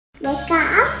Wake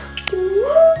up to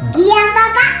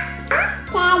giapaapa.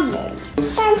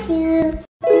 Thank you.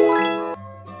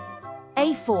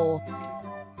 A4.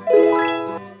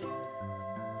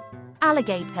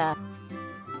 Alligator.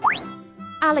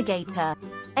 Alligator.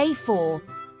 A4.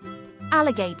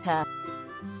 Alligator.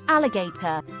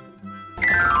 Alligator.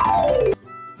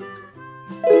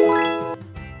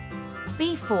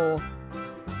 B4.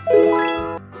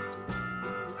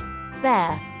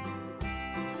 Bear.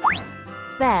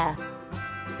 Bear.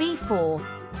 B4.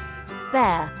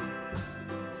 Bear.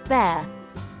 Bear.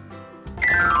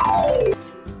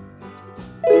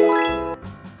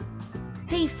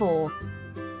 C4.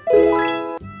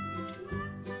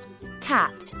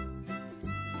 Cat.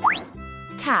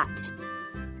 Cat.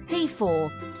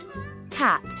 C4.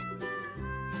 Cat.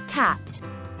 Cat.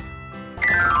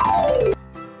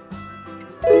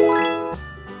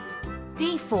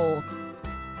 D4.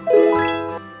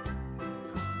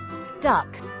 Duck.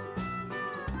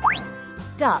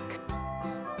 Duck.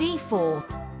 D4.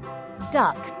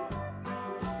 Duck.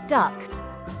 Duck.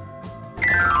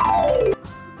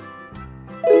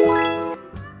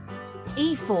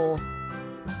 E4.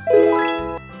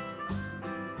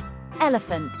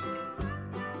 Elephant.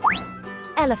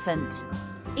 Elephant.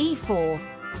 E4.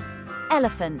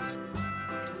 Elephant.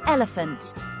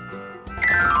 Elephant.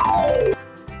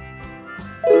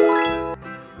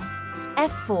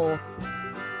 F4.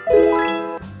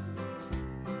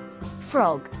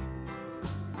 Frog.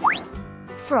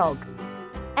 Frog.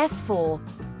 F4.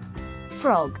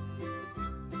 Frog.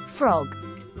 Frog.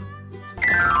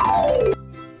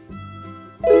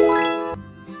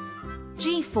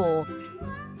 G4.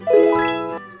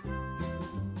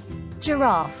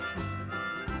 Giraffe.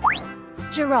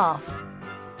 Giraffe.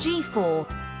 G4.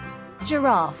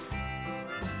 Giraffe.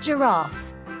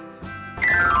 Giraffe.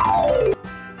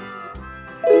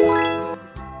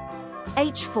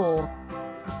 H4.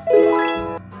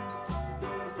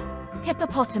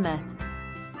 Hippopotamus.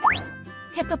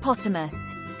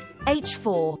 Hippopotamus.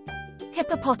 H4.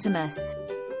 Hippopotamus.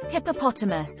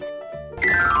 Hippopotamus.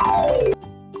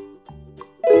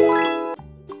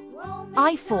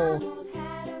 I4.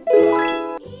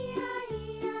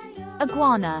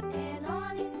 Iguana.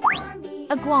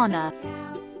 Iguana.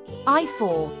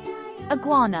 I4.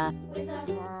 Iguana.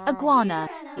 Iguana.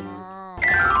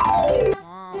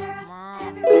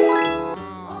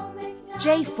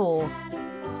 J4.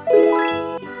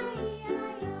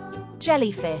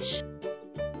 Jellyfish.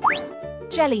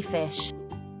 Jellyfish.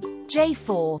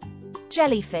 J4.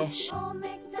 Jellyfish.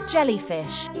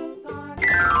 Jellyfish.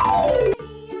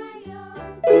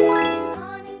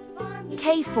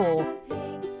 K4.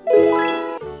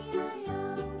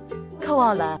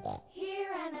 Koala.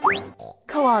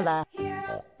 Koala.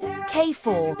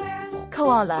 K4.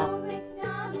 Koala.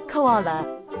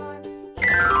 Koala.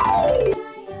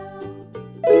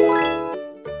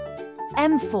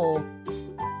 M4.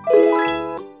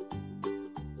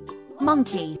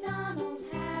 Monkey.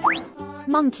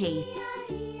 Monkey.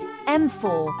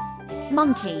 M4.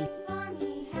 Monkey.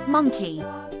 Monkey.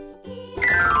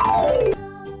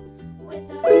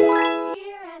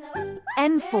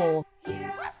 N4.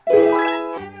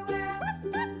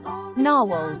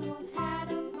 Narwhal.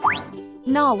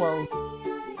 Narwhal.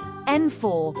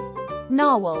 N4.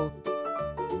 Narwhal.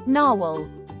 Narwhal.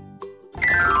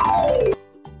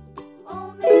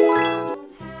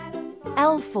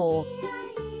 L4.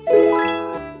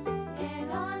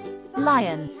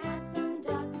 Lion.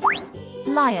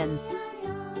 Lion.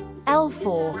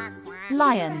 L4.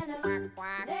 Lion.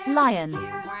 Lion.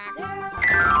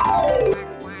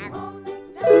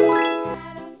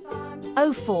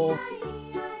 O4.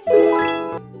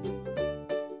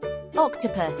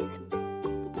 Octopus.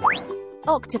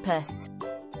 Octopus.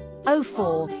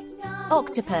 O4.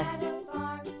 Octopus.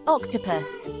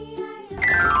 Octopus.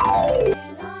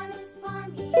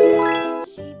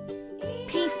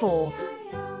 P4.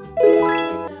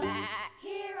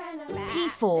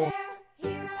 P4.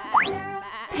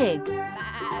 Pig.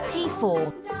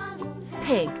 P4.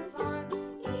 Pig.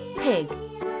 Pig.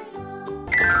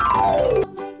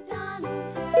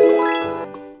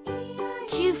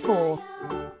 Q4.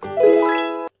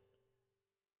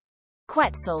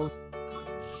 Quetzal.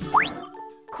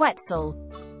 Quetzal.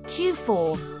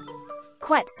 Q4.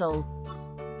 Quetzal.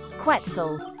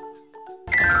 Quetzal.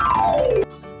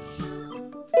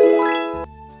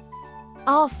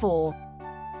 R4.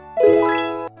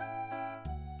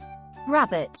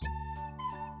 Rabbit.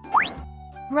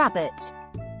 Rabbit.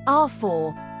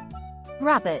 R4.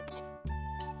 Rabbit.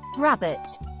 Rabbit.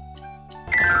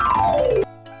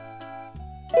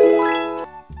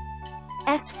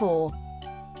 S4.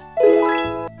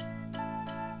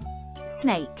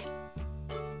 snake,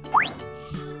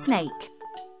 snake.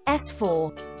 S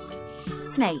for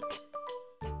snake,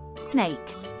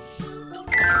 snake.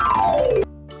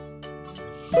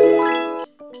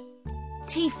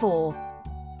 T for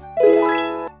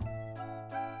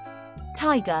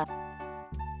tiger,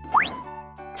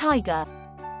 tiger.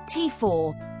 T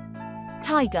for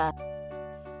tiger,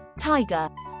 tiger.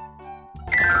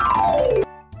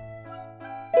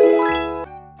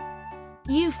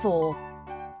 U for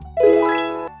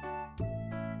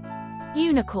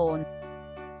unicorn,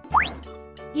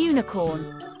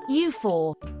 unicorn. U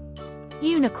for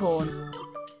unicorn,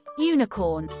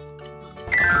 unicorn.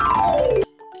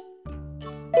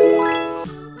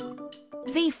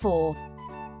 V for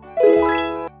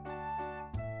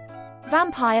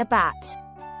vampire bat,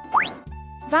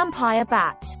 vampire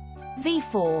bat. V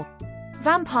for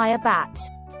vampire bat,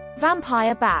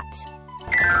 vampire bat.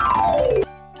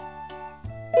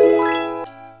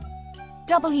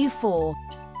 W for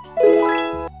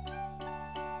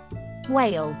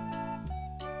whale,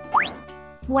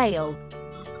 whale.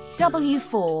 W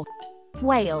for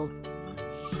whale,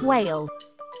 whale.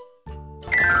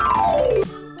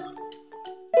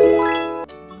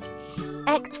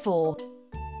 X for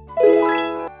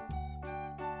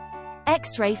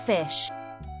X-ray fish,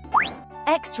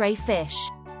 X-ray fish.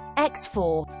 X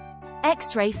for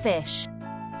X-ray fish,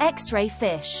 X-ray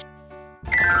fish.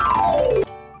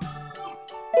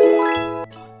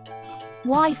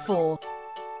 Y for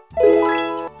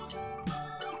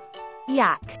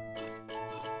yak,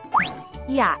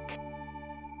 yak.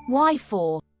 Y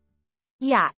for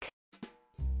yak,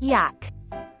 yak.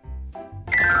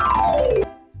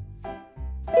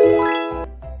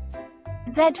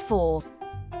 Z for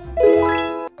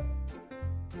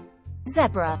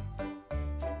zebra,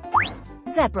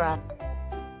 zebra.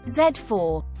 Z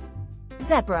for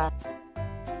zebra,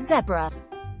 zebra.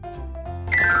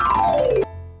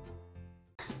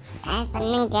 Cepat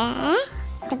peninggal.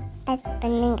 Cepat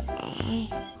peninggal.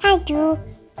 Aduh.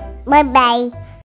 Bye-bye.